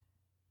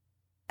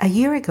A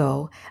year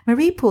ago,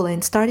 Marie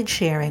Poulin started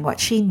sharing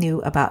what she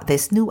knew about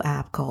this new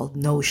app called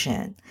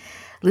Notion.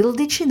 Little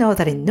did she know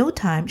that in no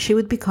time she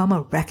would become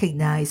a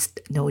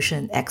recognized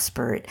Notion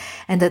expert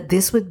and that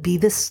this would be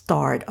the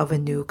start of a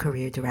new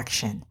career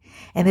direction.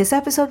 In this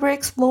episode, we're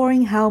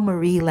exploring how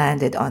Marie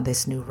landed on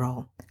this new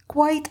role,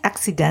 quite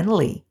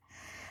accidentally.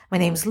 My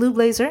name is Lou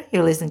Blazer.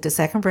 You're listening to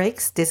Second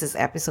Breaks. This is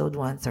episode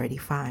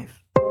 135.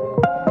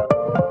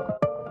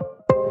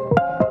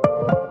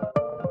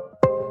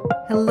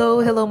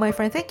 Hello, my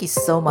friend. Thank you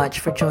so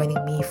much for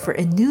joining me for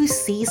a new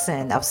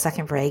season of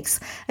Second Breaks,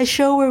 a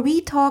show where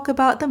we talk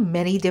about the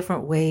many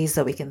different ways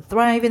that we can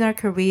thrive in our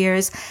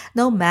careers,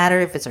 no matter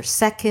if it's our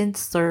second,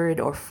 third,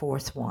 or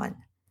fourth one.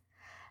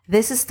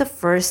 This is the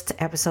first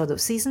episode of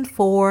season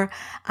 4,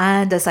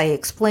 and as I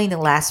explained in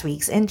last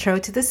week's intro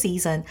to the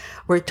season,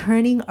 we're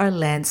turning our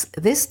lens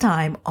this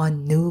time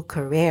on new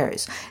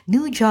careers,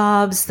 new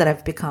jobs that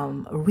have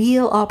become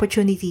real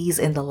opportunities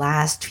in the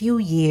last few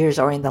years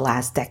or in the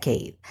last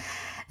decade.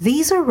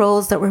 These are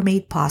roles that were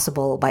made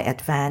possible by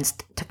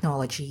advanced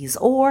technologies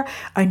or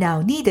are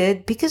now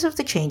needed because of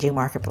the changing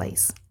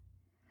marketplace.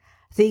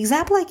 The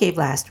example I gave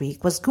last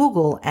week was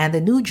Google and the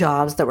new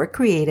jobs that were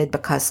created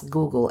because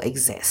Google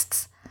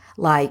exists,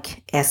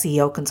 like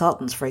SEO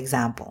consultants, for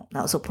example.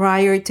 Now, so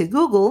prior to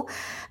Google,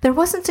 there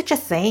wasn't such a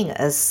thing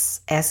as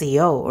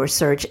SEO or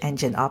search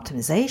engine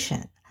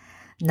optimization.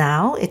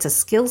 Now, it's a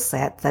skill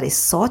set that is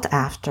sought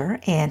after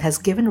and has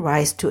given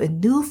rise to a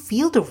new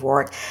field of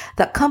work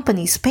that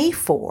companies pay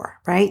for,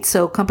 right?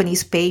 So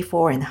companies pay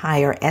for and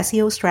hire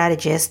SEO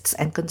strategists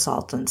and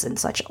consultants and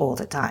such all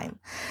the time.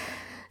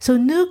 So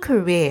new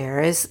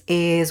careers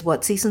is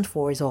what season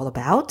 4 is all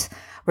about.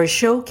 We're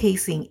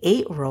showcasing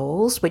 8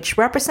 roles which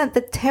represent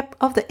the tip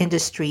of the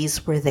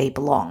industries where they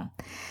belong.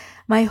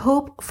 My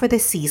hope for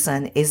this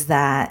season is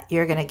that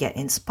you're going to get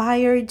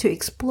inspired to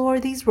explore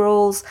these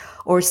roles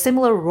or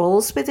similar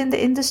roles within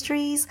the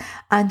industries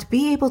and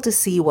be able to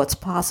see what's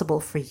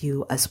possible for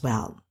you as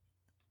well.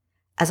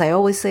 As I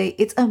always say,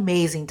 it's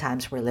amazing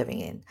times we're living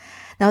in.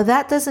 Now,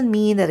 that doesn't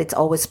mean that it's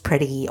always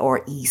pretty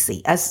or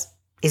easy, as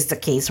is the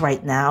case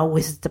right now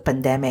with the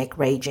pandemic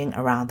raging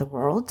around the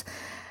world.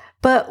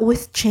 But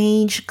with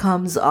change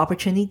comes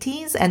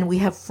opportunities, and we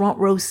have front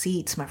row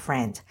seats, my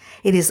friend.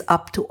 It is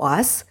up to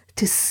us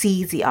to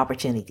seize the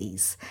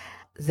opportunities.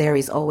 There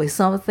is always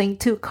something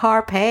to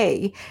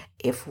carpe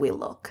if we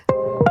look.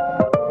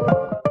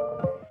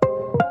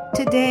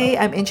 Today,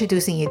 I'm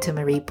introducing you to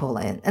Marie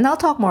Poulin, and I'll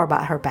talk more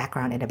about her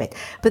background in a bit.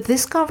 But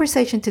this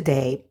conversation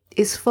today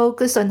is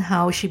focused on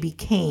how she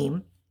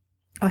became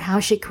or how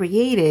she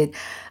created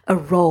a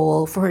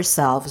role for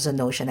herself as a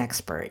Notion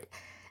expert.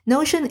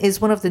 Notion is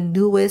one of the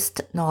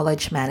newest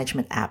knowledge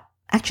management apps.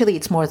 Actually,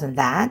 it's more than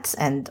that,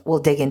 and we'll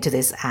dig into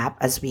this app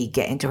as we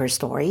get into her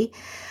story.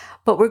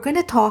 But we're going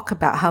to talk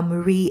about how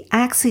Marie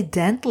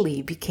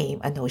accidentally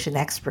became a Notion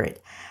expert,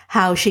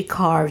 how she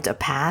carved a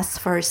path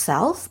for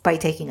herself by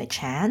taking a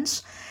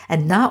chance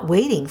and not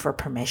waiting for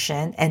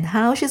permission, and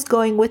how she's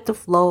going with the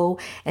flow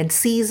and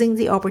seizing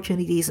the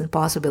opportunities and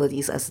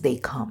possibilities as they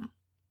come.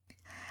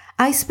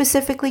 I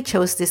specifically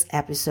chose this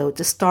episode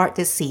to start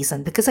this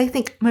season because I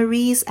think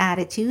Marie's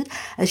attitude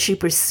as she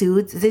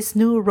pursued this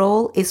new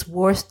role is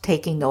worth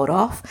taking note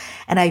of,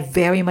 and I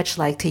very much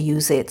like to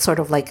use it sort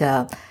of like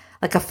a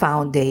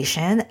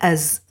foundation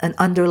as an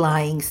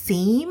underlying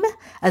theme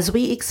as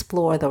we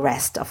explore the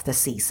rest of the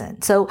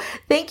season. So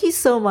thank you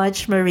so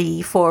much,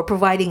 Marie, for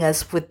providing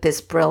us with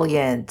this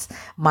brilliant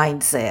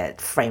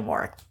mindset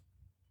framework.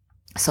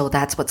 So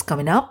that's what's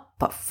coming up.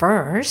 But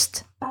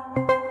first,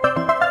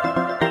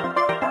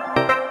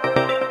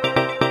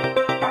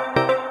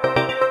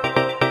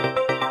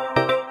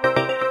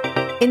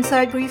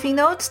 Inside Briefing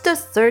Notes, the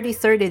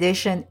 33rd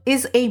edition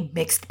is a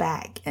mixed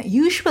bag.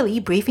 Usually,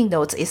 Briefing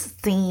Notes is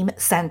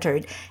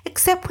theme-centered,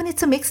 except when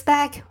it's a mixed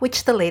bag,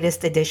 which the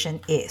latest edition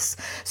is.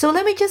 So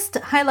let me just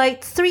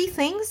highlight 3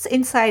 things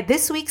inside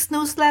this week's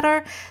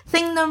newsletter.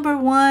 Thing number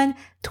 1,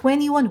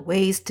 21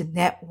 ways to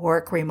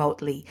network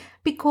remotely,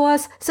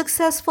 because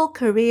successful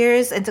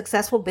careers and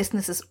successful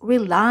businesses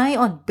rely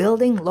on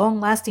building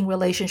long-lasting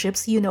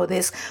relationships, you know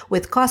this,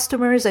 with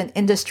customers and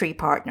industry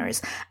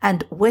partners.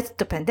 And with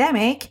the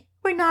pandemic,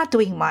 we're not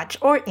doing much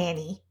or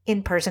any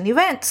in-person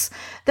events.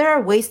 There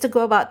are ways to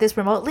go about this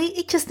remotely.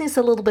 It just needs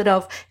a little bit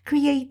of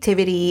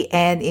creativity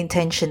and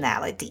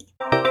intentionality.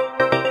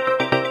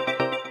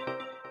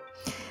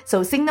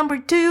 So thing number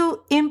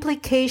 2,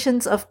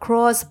 implications of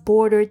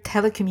cross-border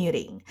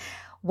telecommuting.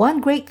 One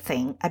great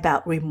thing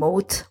about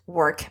remote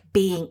work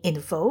being in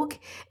vogue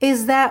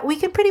is that we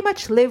can pretty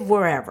much live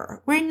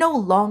wherever. We're no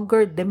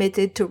longer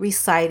limited to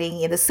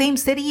residing in the same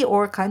city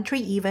or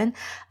country even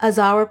as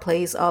our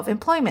place of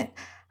employment.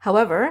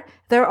 However,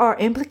 there are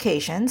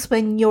implications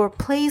when your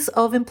place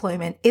of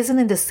employment isn't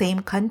in the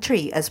same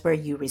country as where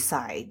you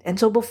reside. And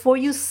so before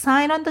you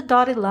sign on the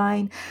dotted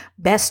line,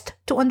 best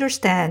to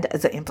understand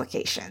the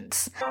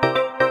implications.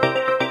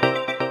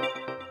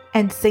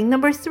 And thing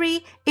number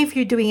 3, if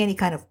you're doing any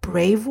kind of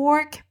brave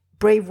work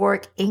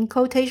in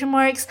quotation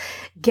marks,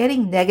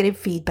 getting negative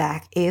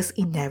feedback is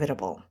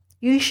inevitable.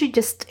 You should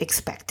just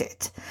expect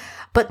it.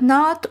 But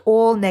not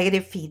all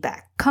negative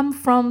feedback come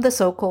from the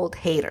so-called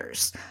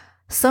haters.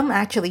 Some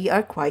actually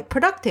are quite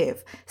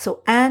productive.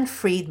 So Anne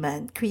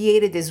Friedman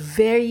created this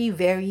very,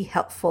 very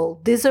helpful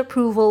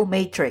disapproval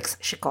matrix,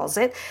 she calls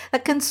it,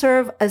 that can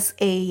serve as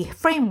a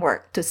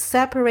framework to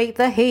separate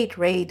the hate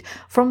rate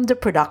from the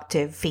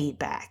productive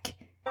feedback.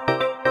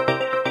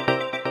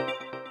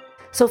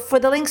 So for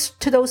the links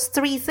to those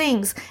three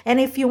things, and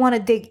if you want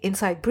to dig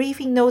inside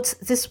briefing notes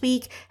this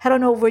week, head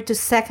on over to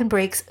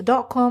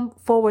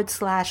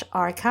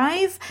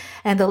secondbreaks.com/archive.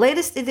 And the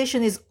latest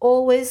edition is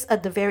always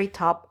at the very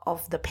top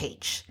of the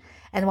page.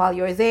 And while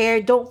you're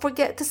there, don't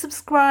forget to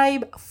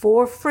subscribe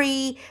for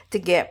free to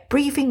get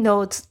briefing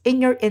notes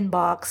in your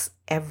inbox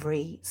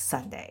every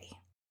Sunday.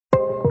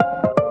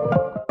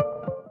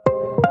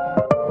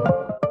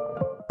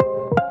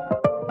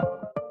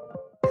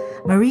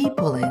 Marie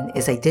Pullen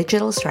is a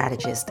digital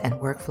strategist and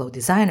workflow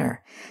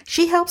designer.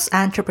 She helps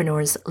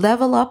entrepreneurs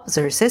level up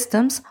their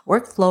systems,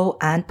 workflow,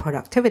 and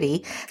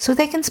productivity so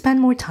they can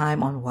spend more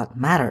time on what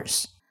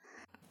matters.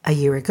 A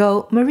year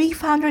ago, Marie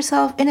found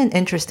herself in an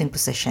interesting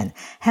position,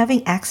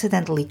 having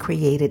accidentally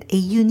created a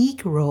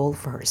unique role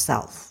for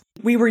herself.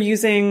 We were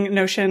using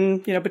Notion,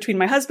 between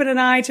my husband and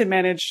I to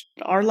manage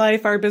our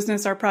life, our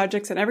business, our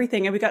projects, and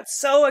everything. And we got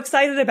so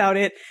excited about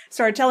it,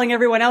 started telling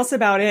everyone else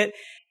about it.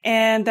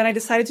 And then I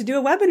decided to do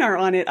a webinar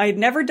on it. I had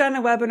never done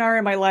a webinar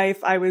in my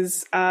life. I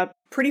was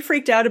pretty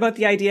freaked out about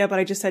the idea, but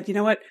I just said, you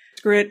know what?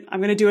 Screw it. I'm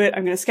going to do it.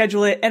 I'm going to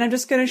schedule it. And I'm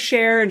just going to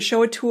share and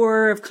show a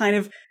tour of kind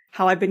of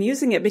how I've been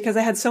using it, because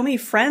I had so many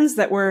friends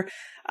that were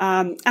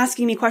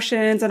asking me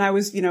questions. And I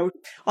was,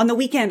 on the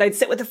weekend, I'd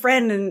sit with a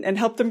friend and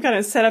help them kind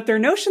of set up their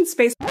Notion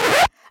space.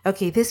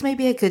 Okay, this may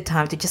be a good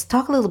time to just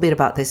talk a little bit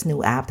about this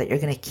new app that you're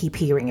going to keep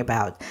hearing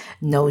about,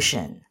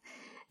 Notion.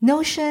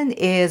 Notion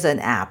is an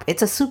app.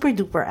 It's a super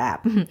duper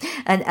app,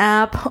 an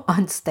app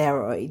on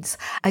steroids.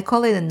 I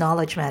call it a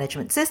knowledge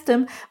management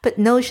system, but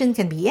Notion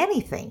can be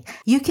anything.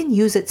 You can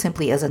use it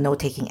simply as a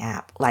note-taking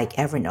app like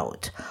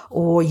Evernote,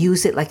 or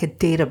use it like a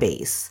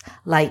database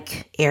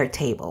like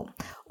Airtable,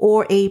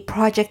 or a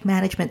project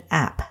management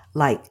app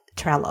like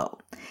Trello.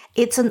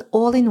 It's an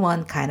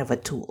all-in-one kind of a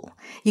tool.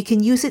 You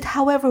can use it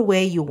however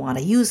way you want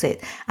to use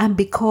it. And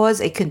because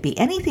it can be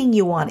anything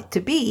you want it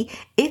to be,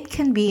 it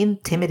can be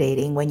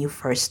intimidating when you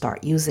first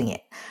start using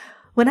it.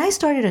 When I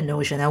started a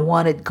Notion, I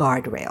wanted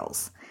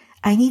guardrails.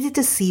 I needed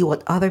to see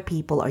what other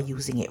people are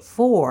using it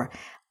for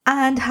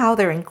and how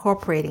they're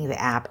incorporating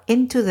the app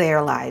into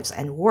their lives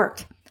and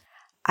work.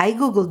 I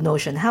Googled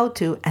Notion how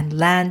to and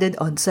landed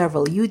on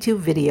several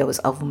YouTube videos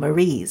of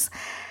Marie's.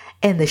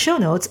 In the show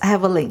notes, I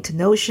have a link to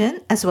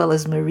Notion as well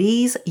as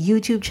Marie's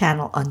YouTube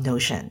channel on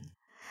Notion.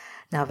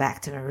 Now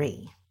back to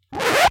Marie.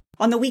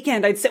 On the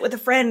weekend, I'd sit with a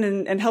friend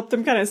and help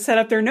them kind of set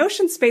up their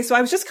Notion space. So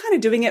I was just kind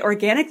of doing it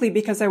organically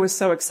because I was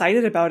so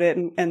excited about it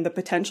and the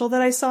potential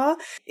that I saw.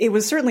 It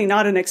was certainly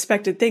not an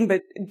expected thing,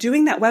 but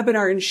doing that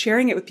webinar and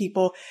sharing it with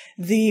people,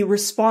 the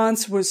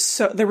response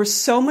was there was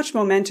so much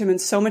momentum and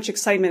so much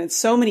excitement and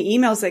so many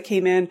emails that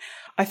came in.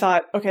 I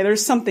thought, okay,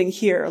 there's something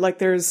here. Like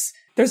there's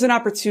an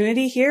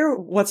opportunity here.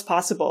 What's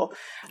possible?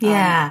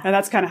 Yeah. And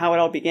that's kind of how it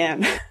all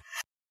began.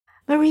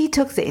 Marie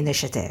took the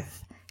initiative.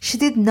 She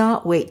did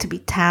not wait to be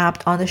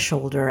tapped on the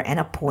shoulder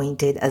and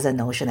appointed as a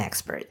Notion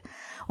expert.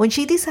 When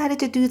she decided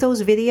to do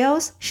those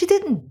videos, she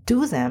didn't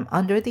do them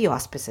under the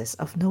auspices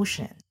of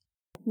Notion.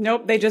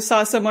 Nope. They just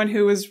saw someone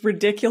who was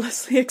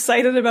ridiculously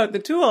excited about the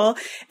tool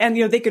and,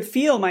 they could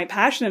feel my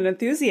passion and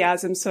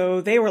enthusiasm.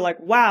 So they were like,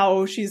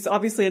 wow, she's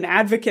obviously an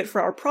advocate for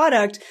our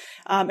product.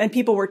 And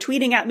people were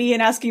tweeting at me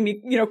and asking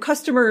me,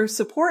 customer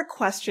support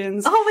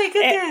questions. Oh my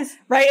goodness.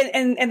 Right.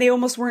 And they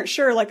almost weren't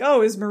sure, like,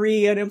 oh, is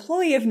Marie an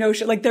employee of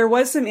Notion? Like there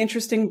was some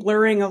interesting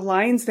blurring of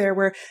lines there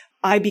where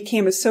I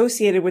became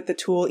associated with the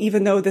tool,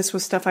 even though this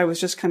was stuff I was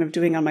just kind of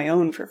doing on my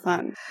own for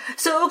fun.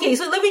 So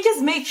let me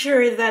just make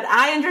sure that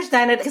I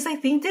understand it, because I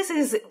think this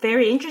is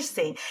very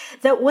interesting.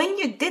 That when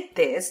you did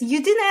this,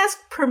 you didn't ask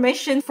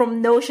permission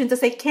from Notion to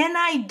say, can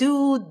I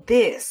do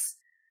this?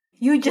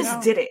 You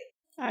just did it.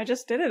 I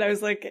just did it. I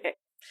was like,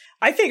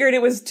 I figured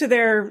it was to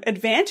their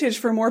advantage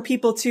for more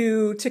people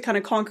to kind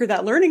of conquer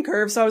that learning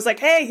curve. So I was like,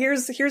 hey,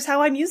 here's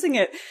how I'm using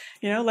it.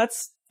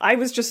 I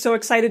was just so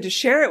excited to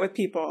share it with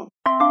people.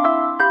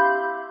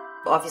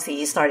 Obviously,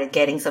 you started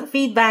getting some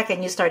feedback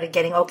and you started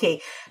getting, okay,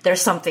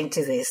 there's something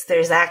to this.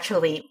 There's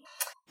actually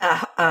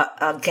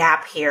a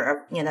gap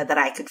here, that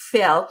I could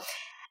fill.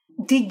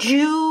 Did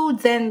you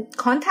then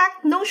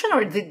contact Notion,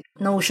 or did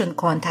Notion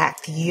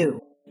contact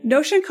you?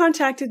 Notion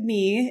contacted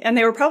me, and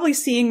they were probably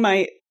seeing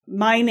my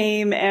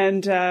name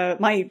and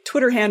my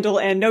Twitter handle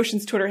and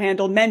Notion's Twitter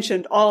handle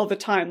mentioned all the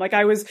time. Like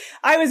I was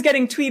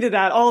getting tweeted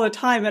at all the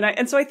time,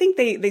 and so I think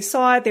they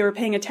saw it, they were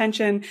paying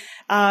attention,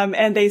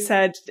 and they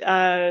said,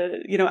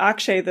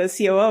 Akshay, the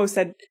COO,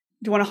 said,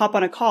 "Do you want to hop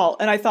on a call?"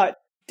 And I thought,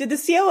 did the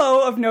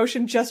COO of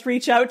Notion just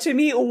reach out to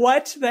me?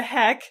 What the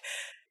heck?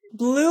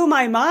 blew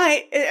my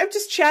mind. I'm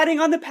just chatting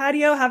on the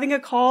patio, having a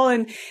call,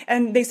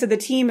 and they said the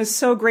team is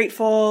so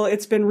grateful.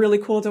 It's been really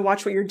cool to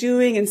watch what you're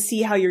doing and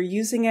see how you're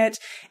using it.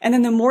 And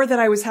then the more that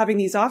I was having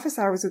these office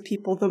hours with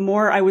people, the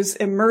more I was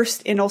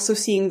immersed in also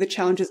seeing the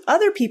challenges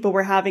other people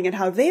were having and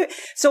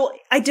so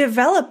I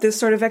developed this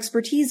sort of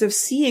expertise of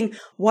seeing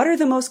what are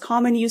the most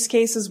common use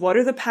cases, what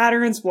are the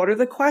patterns, what are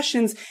the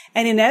questions,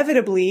 and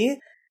inevitably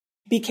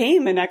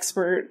became an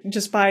expert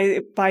just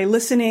by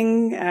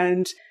listening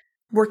and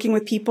working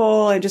with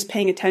people and just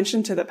paying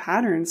attention to the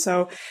patterns.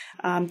 So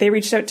they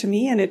reached out to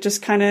me, and it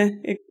just kind of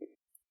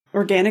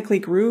organically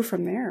grew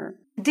from there.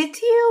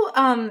 Did you,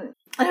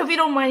 I don't know if you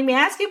don't mind me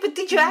asking, but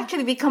did you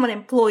actually become an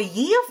employee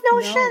of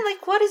Notion? No.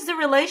 Like, what is the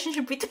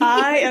relationship between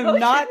I you and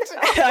Notion?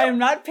 I am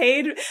not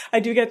paid.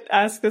 I do get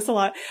asked this a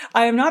lot.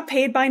 I am not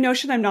paid by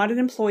Notion. I'm not an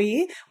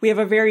employee. We have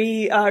a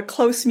very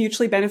close,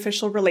 mutually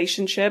beneficial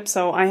relationship.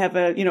 So I have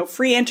a,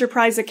 free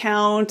enterprise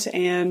account,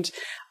 and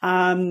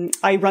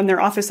I run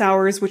their office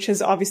hours, which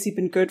has obviously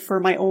been good for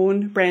my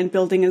own brand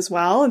building as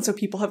well. And so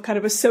people have kind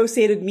of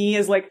associated me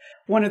as like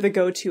one of the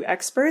go-to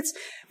experts.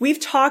 We've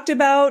talked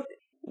about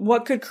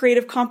what could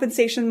creative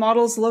compensation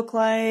models look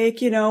like,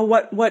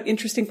 what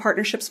interesting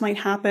partnerships might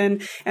happen.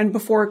 And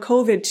before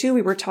COVID too,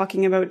 we were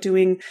talking about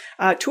doing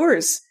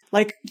tours,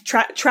 like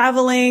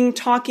traveling,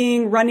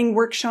 talking, running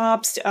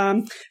workshops,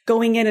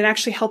 going in and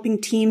actually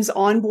helping teams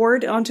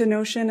onboard onto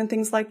Notion and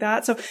things like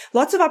that. So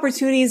lots of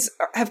opportunities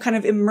have kind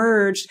of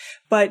emerged,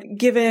 but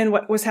given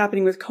what was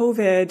happening with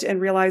COVID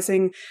and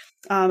realizing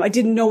I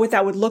didn't know what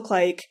that would look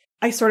like,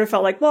 I sort of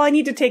felt like, well, I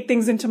need to take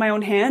things into my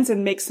own hands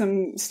and make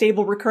some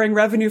stable recurring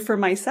revenue for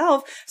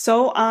myself.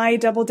 So I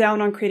doubled down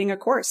on creating a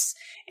course,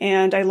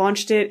 and I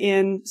launched it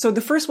so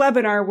the first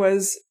webinar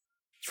was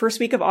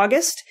first week of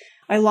August.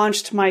 I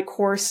launched my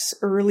course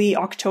early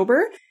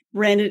October,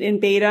 ran it in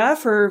beta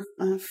for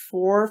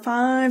 4,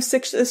 5,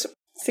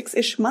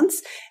 6-ish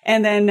months.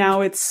 And then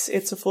now it's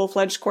a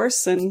full-fledged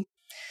course and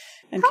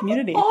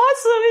community. How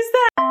awesome is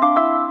that?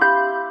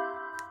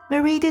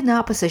 Marie did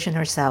not position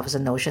herself as a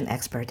Notion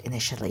expert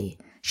initially.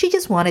 She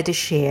just wanted to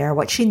share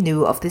what she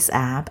knew of this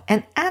app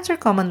and answer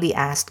commonly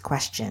asked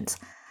questions.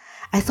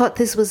 I thought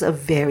this was a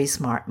very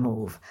smart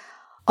move.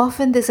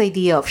 Often this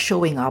idea of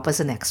showing up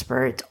as an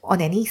expert on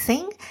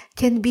anything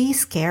can be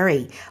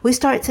scary. We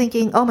start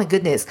thinking, oh my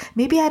goodness,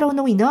 maybe I don't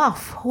know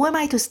enough. Who am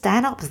I to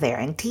stand up there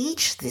and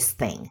teach this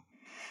thing?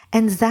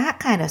 And that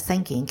kind of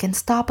thinking can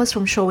stop us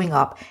from showing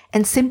up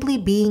and simply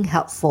being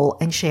helpful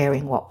and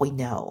sharing what we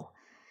know.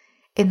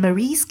 In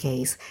Marie's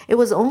case, it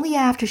was only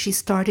after she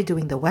started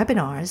doing the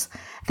webinars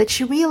that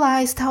she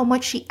realized how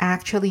much she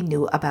actually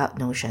knew about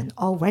Notion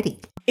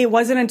already. It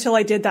wasn't until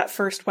I did that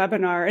first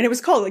webinar, and it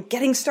was called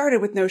Getting Started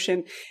with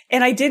Notion.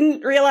 And I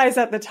didn't realize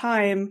at the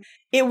time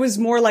it was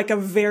more like a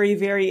very,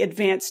 very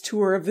advanced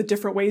tour of the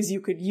different ways you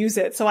could use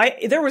it. So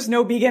there was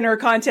no beginner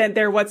content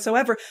there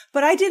whatsoever,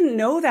 but I didn't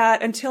know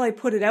that until I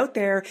put it out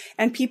there,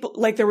 and people,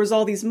 there was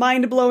all these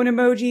mind blown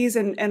emojis,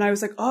 and I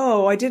was like,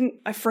 oh,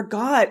 I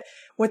forgot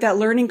what that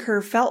learning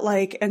curve felt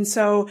like. And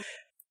so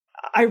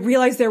I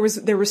realized there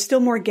was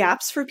still more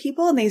gaps for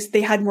people, and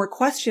they had more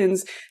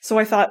questions. So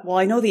I thought, well,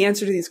 I know the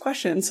answer to these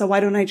questions, so why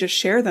don't I just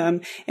share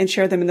them in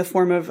the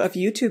form of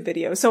YouTube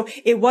videos? So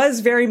it was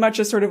very much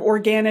a sort of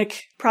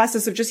organic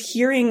process of just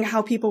hearing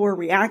how people were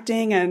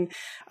reacting. And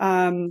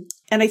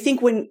I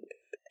think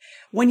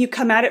when you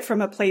come at it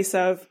from a place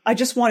of, I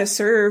just want to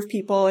serve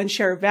people and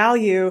share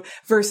value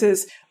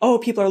versus, oh,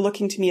 people are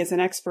looking to me as an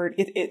expert,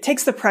 it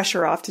takes the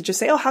pressure off to just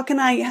say, oh, how can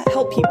I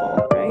help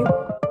people, right?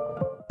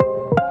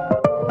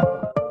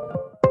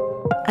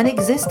 An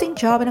existing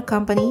job in a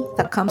company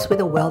that comes with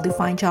a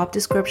well-defined job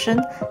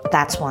description,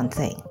 that's one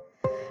thing.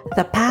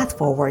 The path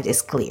forward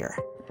is clear.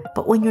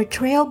 But when you're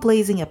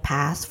trailblazing a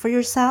path for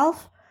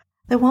yourself,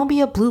 there won't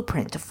be a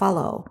blueprint to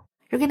follow.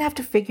 You're going to have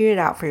to figure it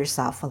out for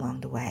yourself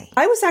along the way.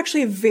 I was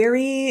actually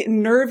very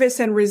nervous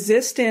and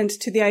resistant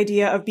to the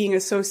idea of being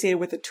associated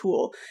with a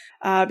tool.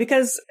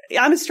 Because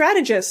I'm a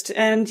strategist,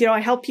 and, I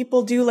help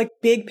people do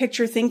big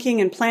picture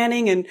thinking and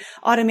planning and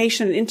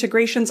automation and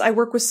integrations. I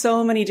work with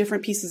so many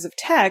different pieces of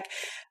tech.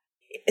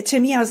 To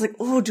me, I was like,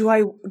 oh, do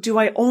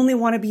I only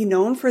want to be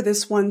known for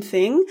this one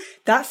thing?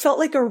 That felt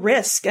like a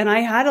risk. And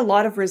I had a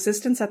lot of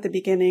resistance at the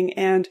beginning,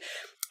 and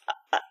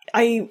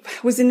I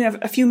was in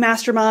a few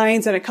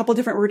masterminds and a couple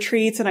different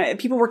retreats, and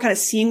people were kind of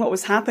seeing what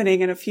was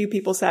happening. And a few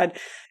people said,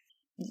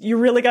 you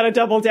really got to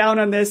double down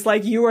on this.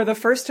 You are the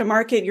first to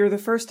market. You're the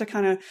first to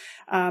kind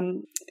of,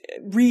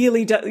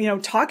 really,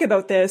 talk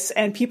about this.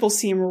 And people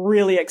seem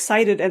really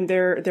excited, and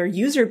their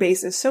user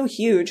base is so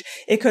huge.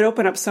 It could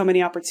open up so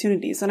many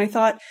opportunities. And I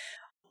thought,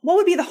 what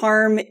would be the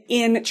harm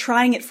in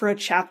trying it for a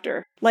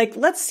chapter?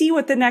 Let's see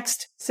what the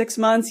next 6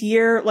 months,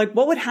 year,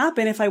 what would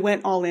happen if I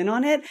went all in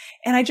on it?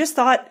 And I just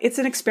thought, it's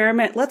an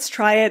experiment. Let's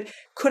try it.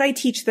 Could I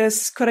teach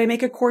this? Could I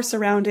make a course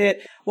around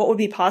it? What would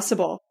be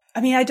possible?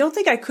 I mean, I don't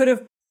think I could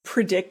have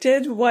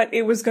predicted what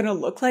it was going to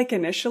look like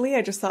initially.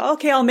 I just thought,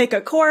 okay, I'll make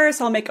a course.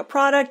 I'll make a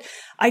product.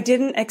 I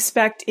didn't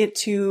expect it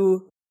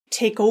to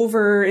take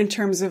over in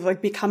terms of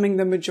like becoming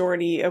the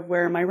majority of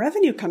where my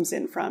revenue comes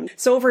in from.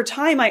 So over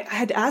time, I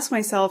had to ask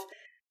myself,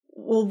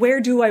 well,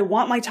 where do I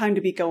want my time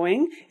to be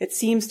going? It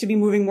seems to be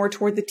moving more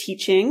toward the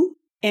teaching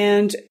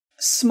and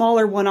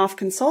smaller one-off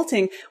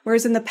consulting.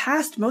 Whereas in the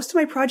past, most of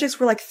my projects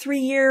were like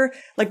 3-year,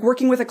 like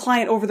working with a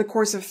client over the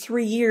course of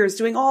 3 years,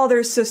 doing all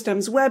their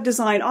systems, web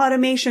design,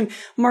 automation,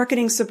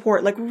 marketing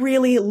support, like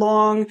really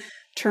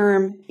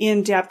long-term,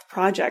 in-depth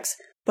projects.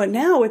 But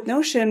now with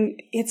Notion,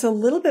 it's a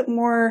little bit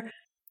more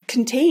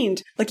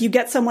contained. Like you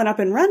get someone up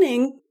and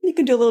running, you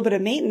can do a little bit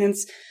of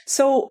maintenance.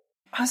 So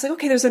I was like,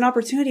 okay, there's an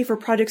opportunity for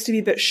projects to be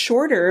a bit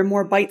shorter,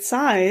 more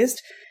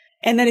bite-sized.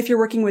 And then if you're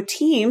working with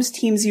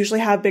teams usually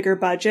have bigger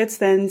budgets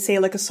than, say,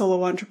 like a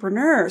solo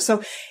entrepreneur.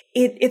 So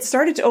it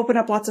started to open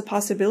up lots of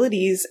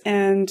possibilities.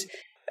 And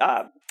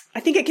I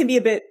think it can be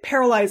a bit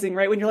paralyzing,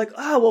 right? When you're like,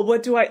 oh, well,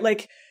 what do I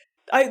like?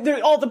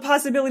 All the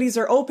possibilities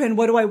are open.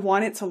 What do I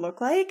want it to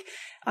look like?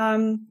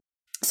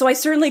 So I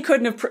certainly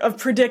couldn't have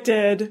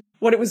predicted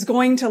what it was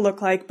going to look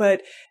like.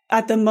 But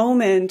at the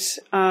moment,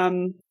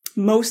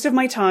 most of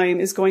my time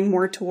is going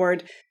more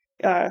toward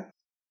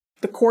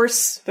the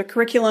course, the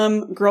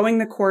curriculum, growing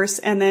the course,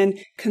 and then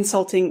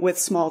consulting with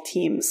small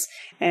teams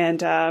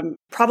and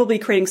probably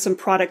creating some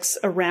products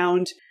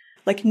around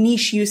like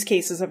niche use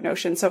cases of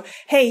Notion. So,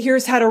 hey,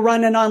 here's how to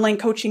run an online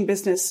coaching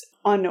business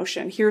on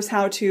Notion. Here's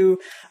how to,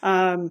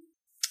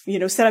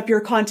 set up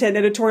your content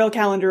editorial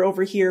calendar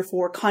over here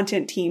for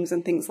content teams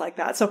and things like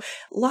that. So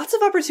lots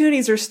of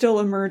opportunities are still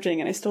emerging,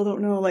 and I still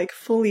don't know like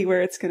fully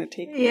where it's going to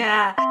take me.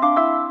 Yeah.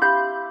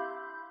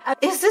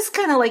 Is this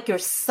kind of like your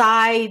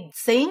side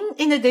thing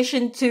in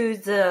addition to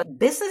the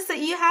business that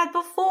you had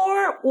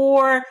before?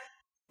 Or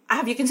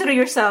have you considered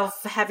yourself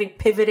having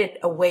pivoted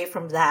away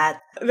from that?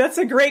 That's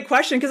a great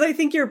question, because I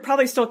think you're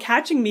probably still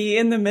catching me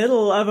in the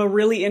middle of a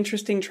really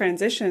interesting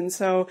transition.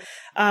 So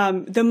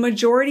the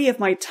majority of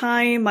my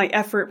time, my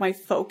effort, my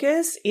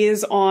focus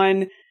is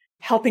on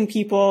helping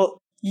people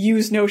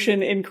use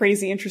Notion in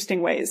crazy,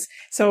 interesting ways.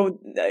 So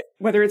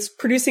whether it's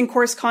producing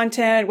course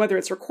content, whether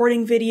it's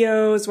recording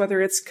videos,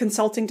 whether it's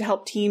consulting to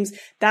help teams,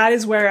 that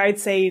is where I'd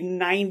say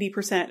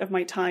 90% of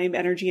my time,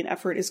 energy, and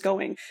effort is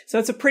going. So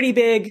it's a pretty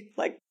big,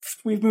 like,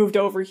 we've moved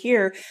over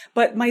here.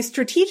 But my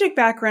strategic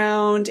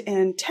background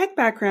and tech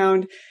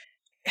background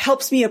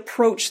helps me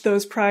approach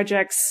those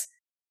projects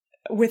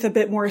with a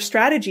bit more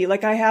strategy.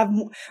 Like I have,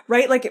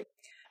 right? Like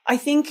I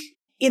think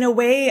in a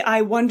way,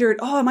 I wondered,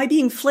 am I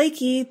being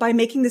flaky by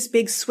making this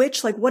big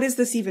switch? Like, what does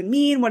this even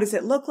mean? What does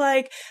it look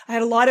like? I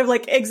had a lot of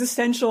like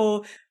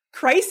existential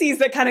crises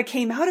that kind of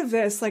came out of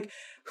this. Like,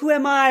 who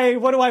am I?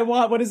 What do I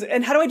want? What is it?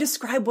 And how do I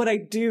describe what I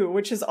do?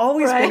 Which has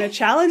always been a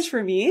challenge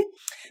for me,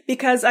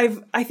 because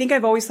I think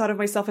I've always thought of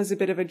myself as a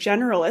bit of a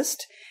generalist,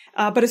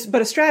 but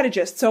a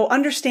strategist. So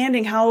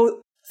understanding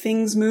how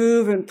things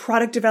move and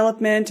product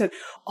development and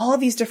all of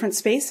these different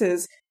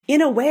spaces,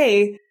 in a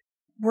way,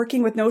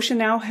 working with Notion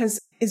now has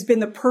been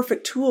the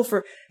perfect tool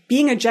for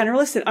being a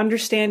generalist and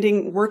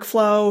understanding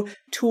workflow,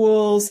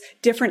 tools,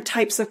 different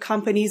types of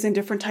companies and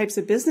different types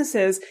of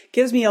businesses.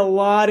 Gives me a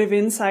lot of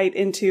insight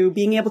into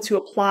being able to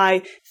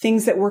apply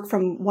things that work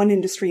from one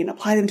industry and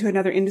apply them to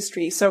another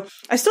industry. So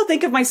I still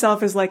think of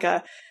myself as like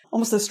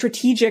almost a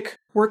strategic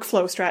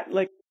workflow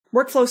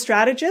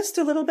strategist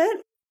a little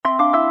bit.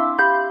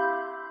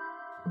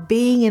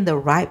 Being in the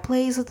right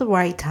place at the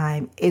right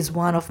time is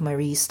one of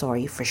Marie's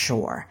story for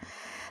sure.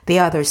 The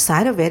other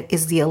side of it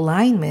is the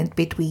alignment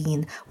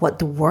between what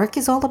the work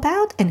is all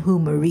about and who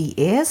Marie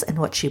is and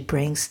what she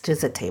brings to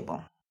the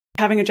table.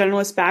 Having a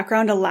generalist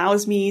background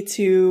allows me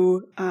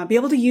to be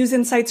able to use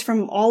insights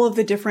from all of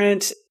the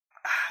different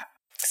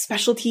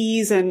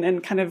specialties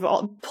and kind of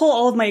pull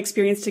all of my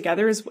experience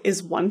together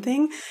is one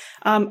thing.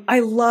 I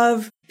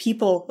love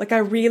people. Like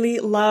I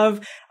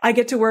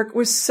get to work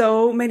with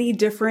so many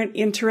different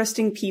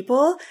interesting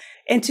people.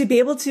 And to be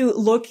able to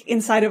look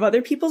inside of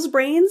other people's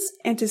brains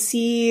and to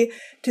see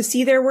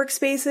their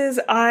workspaces,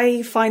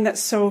 I find that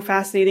so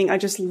fascinating. I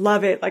just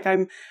love it. Like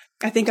I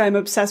think I'm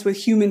obsessed with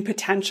human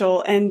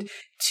potential and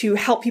to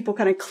help people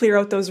kind of clear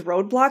out those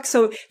roadblocks.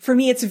 So for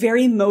me, it's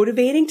very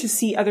motivating to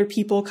see other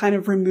people kind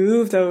of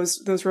remove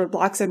those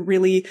roadblocks and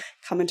really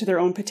come into their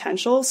own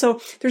potential. So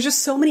there's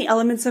just so many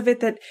elements of it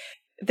that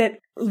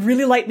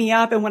really light me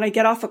up. And when I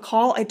get off a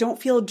call, I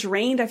don't feel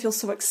drained. I feel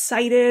so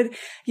excited,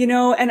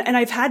 and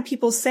I've had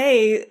people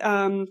say,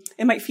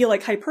 it might feel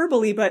like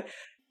hyperbole, but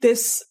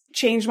this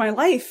changed my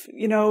life.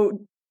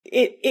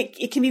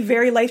 It can be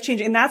very life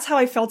changing. And that's how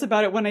I felt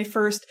about it when I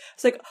first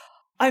was like,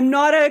 I'm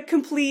not a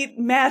complete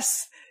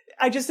mess.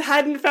 I just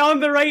hadn't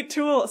found the right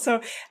tool.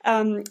 So,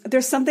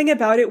 there's something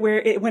about it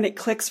where when it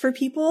clicks for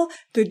people,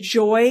 the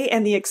joy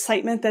and the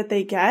excitement that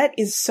they get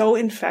is so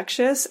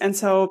infectious. And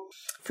so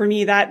for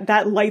me,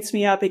 that lights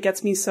me up. It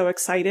gets me so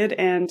excited.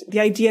 And the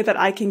idea that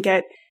I can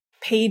get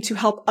paid to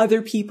help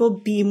other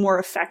people be more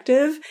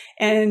effective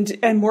and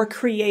more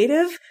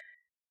creative,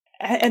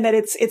 and that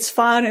it's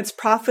fun, it's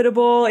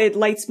profitable, it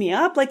lights me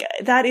up. Like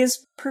that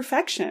is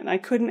perfection. I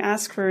couldn't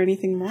ask for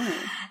anything more.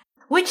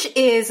 Which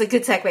is a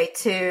good segue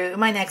to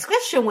my next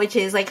question, which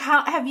is like,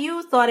 how have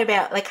you thought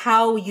about like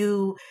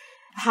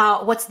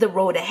what's the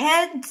road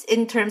ahead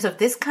in terms of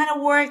this kind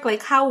of work?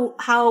 Like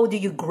how do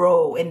you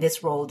grow in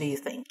this role, do you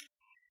think?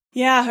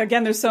 Yeah,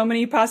 again, there's so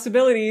many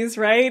possibilities,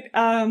 right?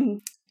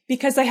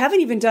 Because I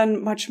haven't even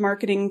done much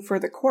marketing for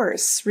the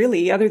course,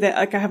 really, other than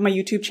like I have my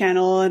YouTube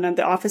channel and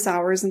the office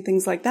hours and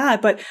things like that.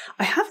 But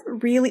I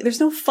haven't really, there's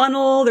no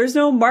funnel, there's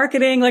no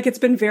marketing, like it's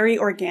been very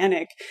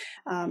organic.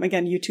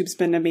 Again, YouTube's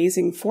been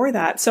amazing for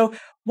that. So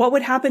what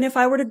would happen if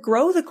I were to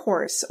grow the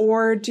course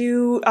or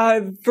do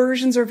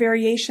versions or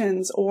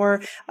variations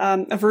or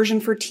a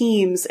version for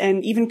teams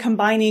and even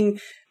combining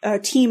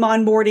team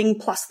onboarding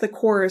plus the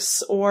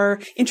course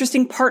or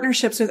interesting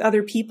partnerships with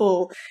other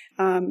people,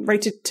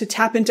 right? To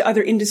tap into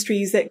other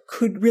industries that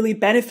could really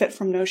benefit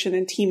from Notion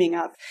and teaming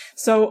up.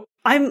 So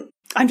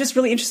I'm just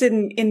really interested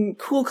in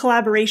cool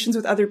collaborations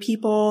with other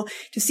people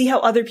to see how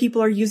other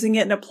people are using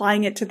it and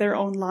applying it to their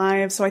own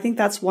lives. So I think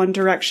that's one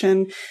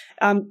direction.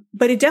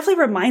 But it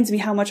definitely reminds me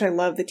how much I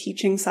love the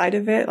teaching side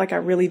of it. Like I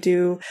really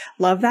do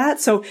love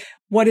that. So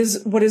what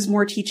does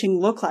more teaching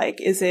look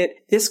like? Is it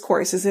this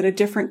course? Is it a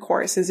different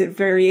course? Is it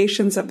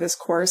variations of this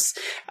course?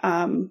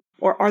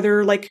 Or are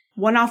there like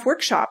one-off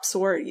workshops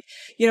or,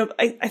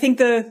 I think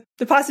the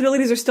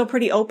possibilities are still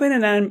pretty open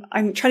and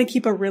I'm trying to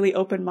keep a really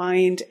open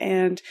mind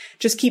and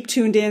just keep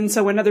tuned in.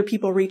 So when other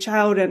people reach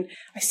out and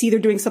I see they're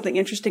doing something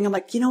interesting, I'm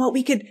like, you know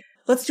what,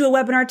 let's do a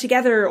webinar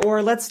together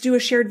or let's do a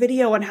shared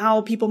video on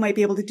how people might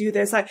be able to do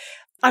this.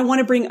 I want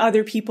to bring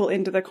other people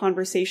into the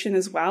conversation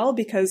as well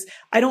because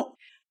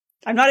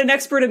I'm not an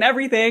expert in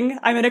everything.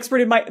 I'm an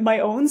expert in my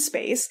own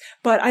space,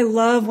 but I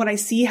love when I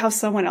see how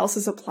someone else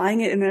is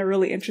applying it in a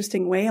really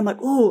interesting way. I'm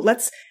like, ooh,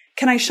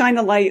 can I shine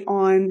a light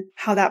on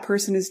how that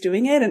person is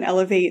doing it and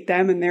elevate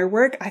them and their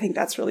work? I think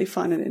that's really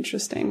fun and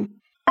interesting.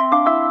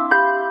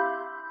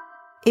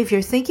 If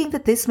you're thinking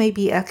that this may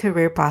be a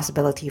career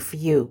possibility for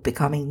you,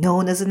 becoming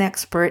known as an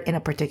expert in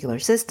a particular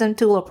system,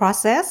 tool, or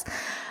process,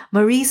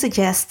 Marie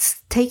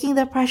suggests taking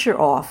the pressure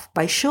off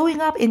by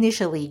showing up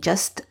initially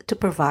just to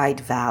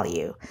provide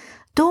value.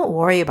 Don't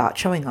worry about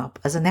showing up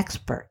as an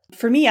expert.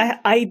 For me,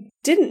 I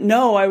didn't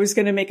know I was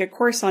going to make a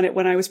course on it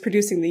when I was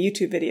producing the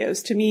YouTube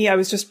videos. To me, I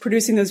was just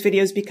producing those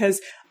videos because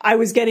I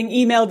was getting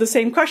emailed the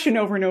same question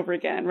over and over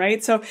again,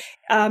 right? So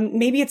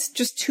maybe it's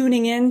just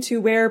tuning in to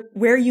where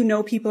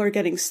people are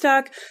getting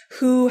stuck,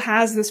 who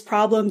has this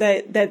problem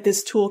that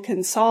this tool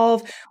can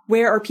solve,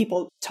 where are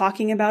people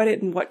talking about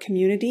it and what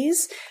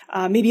communities,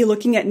 maybe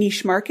looking at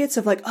niche markets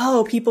of like,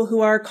 oh, people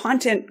who are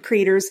content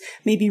creators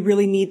maybe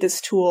really need this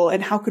tool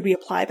and how could we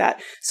apply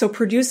that? So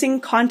producing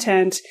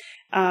content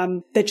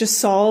that just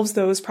solves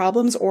those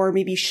problems or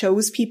maybe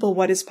shows people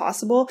what is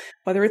possible,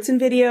 whether it's in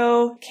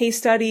video, case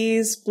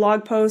studies,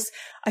 blog posts.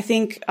 I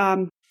think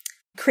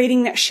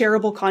creating that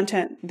shareable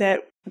content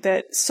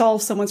that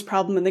solves someone's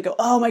problem and they go,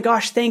 oh my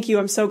gosh, thank you.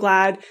 I'm so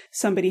glad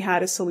somebody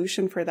had a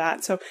solution for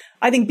that. So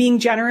I think being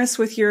generous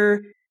with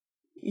your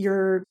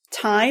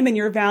time and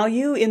your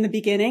value in the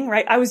beginning,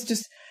 right? I was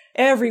just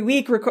every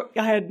week,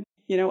 I had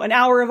an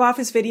hour of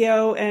office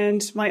video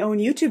and my own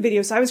YouTube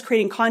video. So I was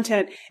creating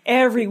content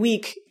every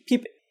week.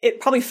 It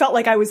probably felt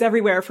like I was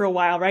everywhere for a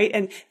while, right?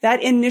 And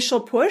that initial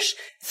push,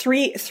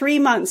 three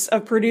months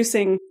of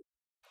producing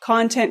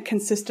content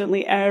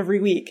consistently every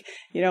week.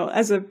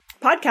 As a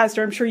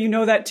podcaster, I'm sure you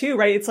know that too,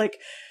 right? It's like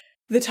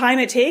the time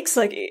it takes,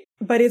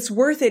 but it's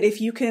worth it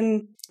if you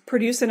can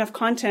produce enough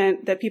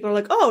content that people are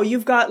like, oh,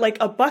 you've got like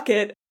a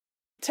bucket,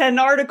 10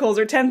 articles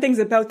or 10 things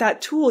about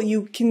that tool.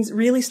 You can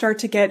really start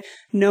to get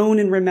known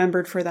and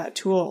remembered for that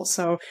tool.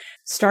 So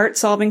start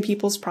solving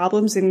people's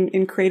problems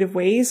in creative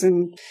ways.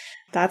 And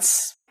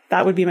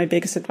that would be my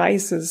biggest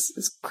advice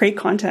is create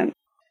content.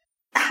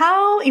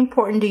 How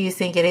important do you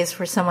think it is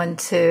for someone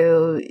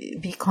to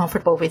be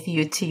comfortable with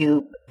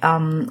YouTube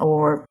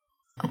or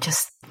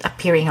just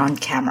appearing on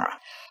camera?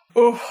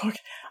 Oh, okay.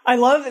 I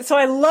love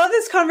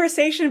this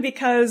conversation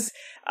because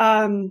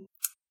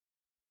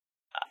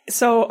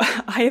so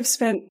I have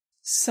spent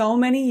so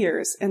many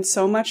years and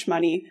so much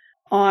money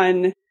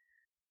on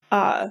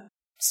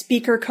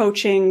speaker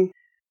coaching,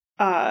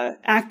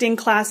 acting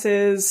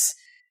classes,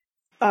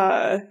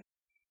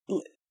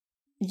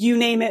 you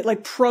name it,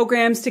 like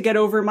programs to get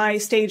over my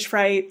stage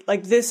fright.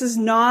 Like it was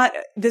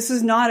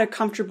not a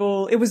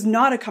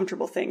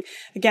comfortable thing.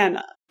 Again,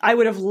 I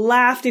would have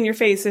laughed in your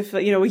face if,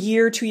 a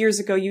year, 2 years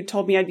ago, you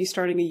told me I'd be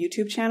starting a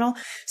YouTube channel.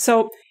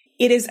 So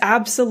it is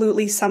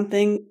absolutely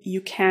something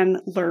you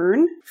can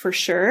learn for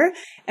sure.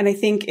 And I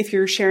think if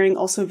you're sharing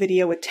also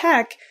video with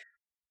tech,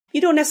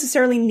 you don't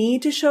necessarily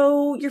need to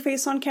show your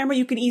face on camera.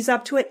 You can ease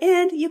up to it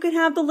and you can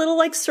have the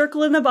little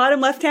circle in the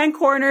bottom left-hand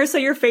corner so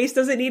your face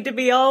doesn't need to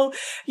be all,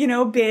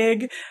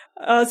 big.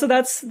 So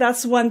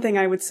that's one thing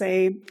I would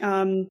say.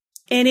 And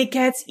it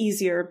gets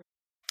easier.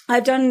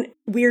 I've done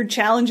weird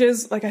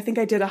challenges. I think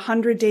I did a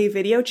 100-day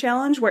video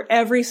challenge where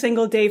every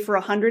single day for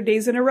 100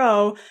 days in a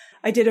row,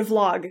 I did a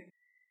vlog.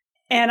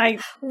 And I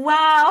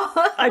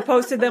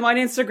posted them on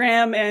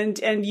Instagram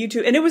and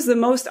YouTube. And it was the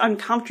most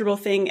uncomfortable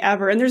thing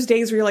ever. And there's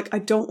days where you're like, I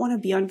don't want to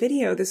be on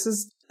video. This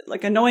is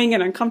like annoying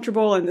and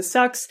uncomfortable and this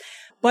sucks.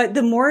 But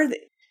the more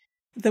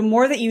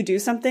that you do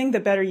something, the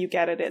better you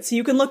get at it. So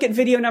you can look at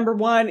video number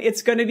 1.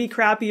 It's going to be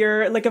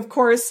crappier. Like, of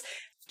course,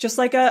 just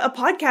like a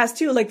podcast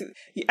too, like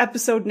the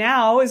episode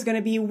now is going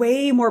to be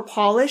way more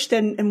polished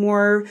and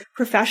more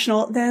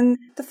professional than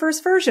the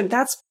first version.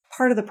 That's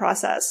part of the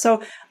process.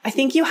 So I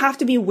think you have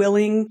to be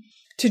willing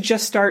to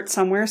just start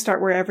somewhere,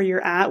 start wherever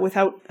you're at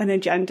without an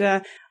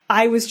agenda.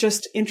 I was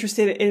just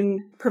interested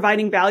in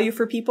providing value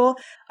for people.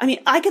 I mean,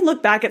 I can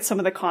look back at some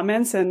of the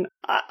comments, and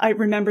I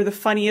remember the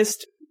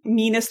funniest,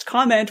 meanest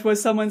comment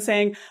was someone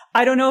saying,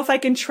 I don't know if I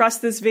can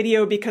trust this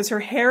video because her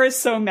hair is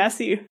so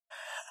messy.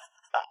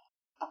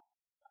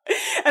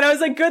 And I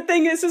was like, good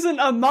thing this isn't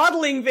a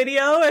modeling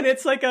video and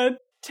it's like a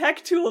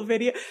tech tool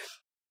video.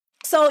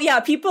 So yeah,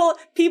 people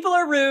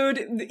are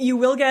rude. You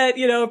will get,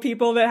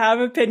 people that have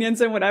opinions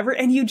and whatever,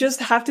 and you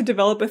just have to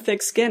develop a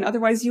thick skin.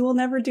 Otherwise you will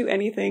never do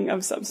anything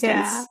of substance.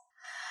 Yeah.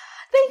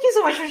 Thank you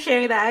so much for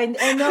sharing that.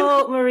 I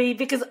know, Marie,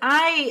 because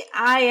I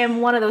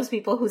am one of those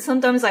people who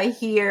sometimes I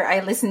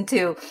listen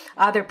to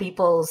other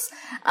people's,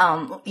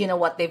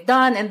 what they've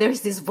done. And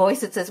there's this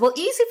voice that says, well,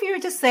 easy for you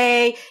to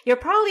say, you're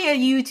probably a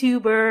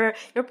YouTuber.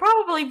 You're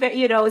probably,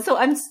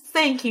 so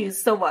thank you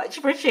so much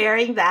for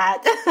sharing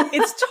that.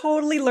 It's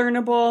totally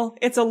learnable.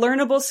 It's a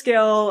learnable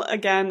skill.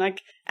 Again,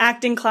 like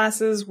acting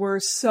classes were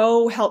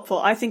so helpful.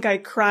 I think I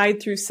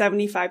cried through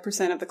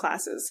 75% of the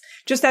classes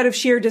just out of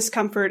sheer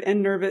discomfort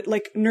and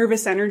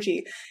nervous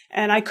energy.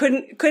 And I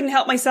couldn't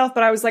help myself,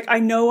 but I was like, I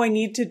know I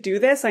need to do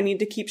this. I need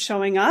to keep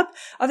showing up.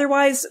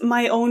 Otherwise,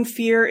 my own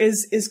fear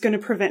is going to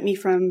prevent me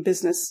from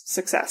business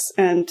success.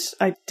 And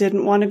I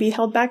didn't want to be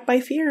held back by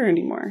fear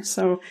anymore.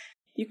 So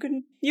you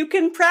can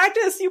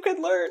practice, you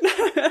can learn.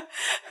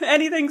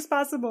 Anything's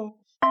possible.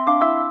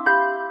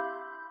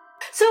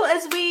 So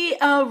as we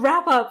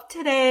wrap up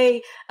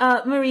today,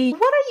 Marie,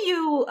 what are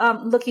you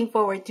looking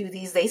forward to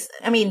these days?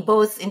 I mean,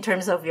 both in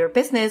terms of your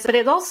business, but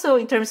it also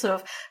in terms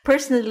of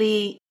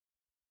personally,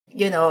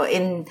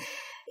 in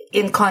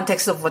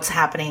context of what's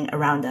happening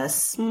around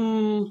us.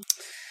 Oh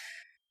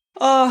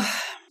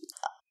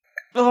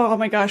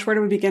my gosh, where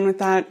do we begin with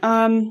that?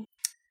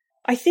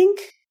 I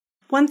think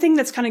one thing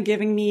that's kind of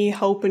giving me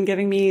hope and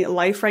giving me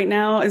life right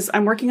now is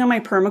I'm working on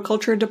my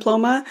permaculture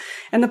diploma,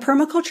 and the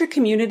permaculture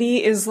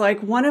community is like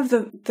one of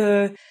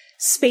the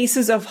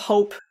spaces of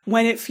hope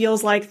when it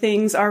feels like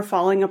things are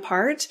falling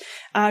apart.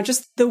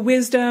 Just the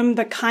wisdom,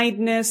 the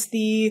kindness,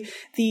 the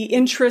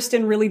interest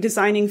in really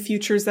designing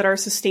futures that are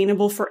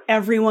sustainable for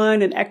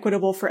everyone and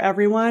equitable for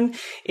everyone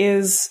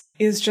is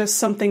just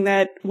something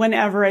that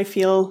whenever I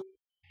feel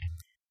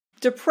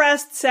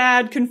depressed,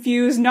 sad,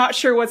 confused, not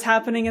sure what's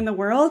happening in the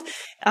world,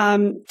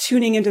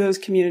 tuning into those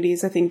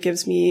communities, I think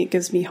gives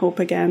me hope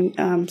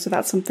again. So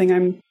that's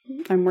something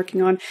I'm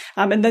working on.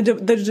 And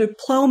the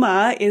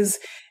diploma is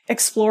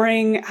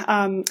exploring,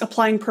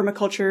 applying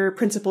permaculture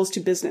principles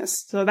to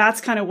business. So that's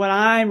kind of what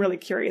I'm really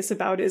curious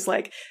about, is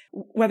like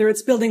whether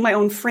it's building my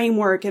own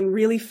framework and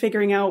really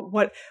figuring out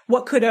what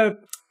could a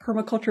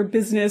permaculture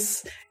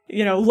business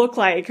look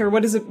like, or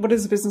what does a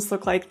business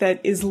look like that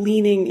is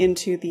leaning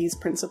into these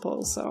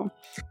principles. So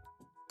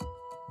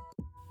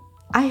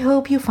I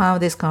hope you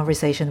found this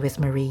conversation with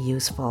Marie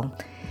useful.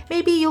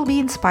 Maybe you'll be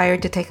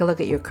inspired to take a look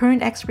at your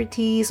current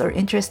expertise or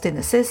interest in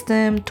a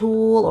system,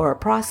 tool, or a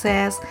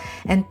process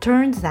and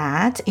turn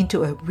that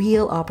into a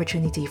real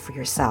opportunity for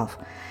yourself.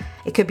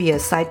 It could be a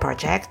side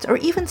project or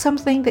even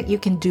something that you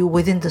can do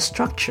within the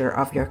structure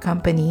of your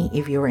company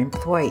if you're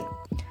employed.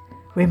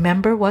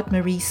 Remember what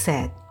Marie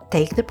said.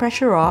 Take the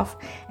pressure off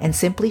and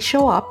simply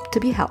show up to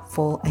be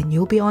helpful, and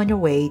you'll be on your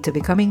way to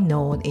becoming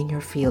known in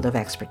your field of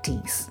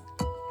expertise.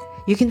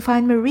 You can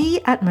find Marie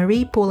at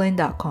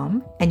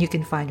mariepoulin.com, and you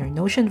can find her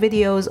Notion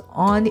videos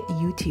on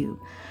YouTube.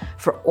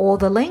 For all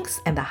the links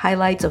and the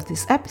highlights of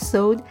this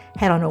episode,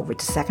 head on over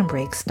to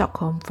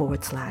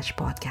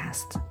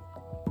secondbreaks.com/podcast.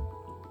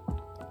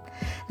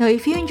 Now,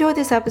 if you enjoyed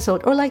this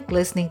episode or like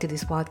listening to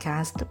this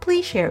podcast,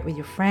 please share it with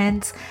your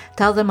friends.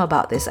 Tell them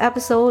about this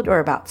episode or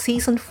about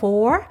season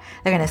 4.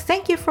 They're going to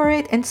thank you for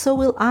it, and so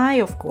will I,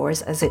 of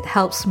course, as it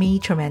helps me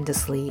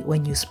tremendously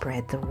when you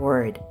spread the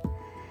word.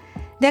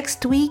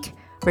 Next week,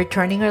 we're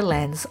turning our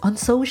lens on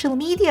social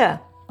media.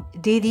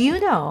 Did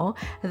you know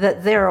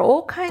that there are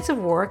all kinds of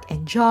work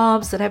and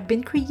jobs that have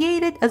been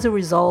created as a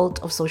result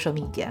of social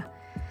media?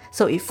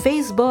 So if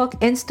Facebook,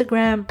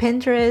 Instagram,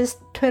 Pinterest,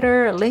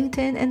 Twitter,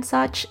 LinkedIn, and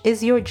such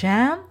is your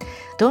jam,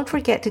 don't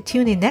forget to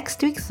tune in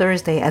next week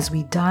Thursday as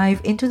we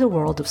dive into the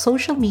world of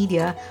social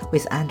media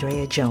with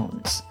Andrea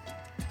Jones.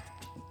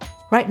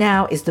 Right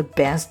now is the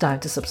best time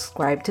to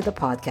subscribe to the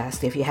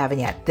podcast if you haven't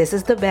yet. This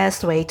is the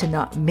best way to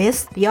not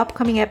miss the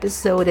upcoming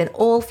episode and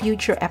all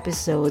future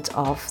episodes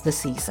of the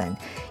season.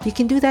 You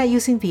can do that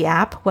using the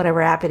app,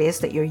 whatever app it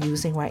is that you're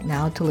using right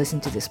now to listen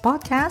to this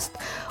podcast.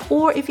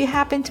 Or if you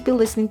happen to be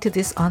listening to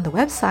this on the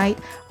website,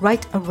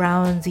 right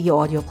around the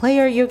audio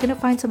player, you're going to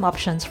find some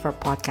options for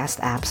podcast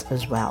apps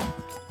as well.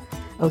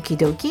 Okie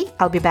dokie,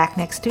 I'll be back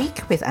next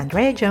week with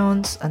Andrea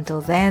Jones. Until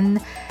then,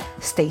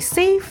 stay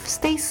safe,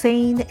 stay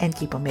sane, and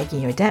keep on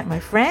making your dent, my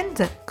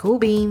friend. Cool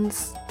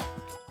beans.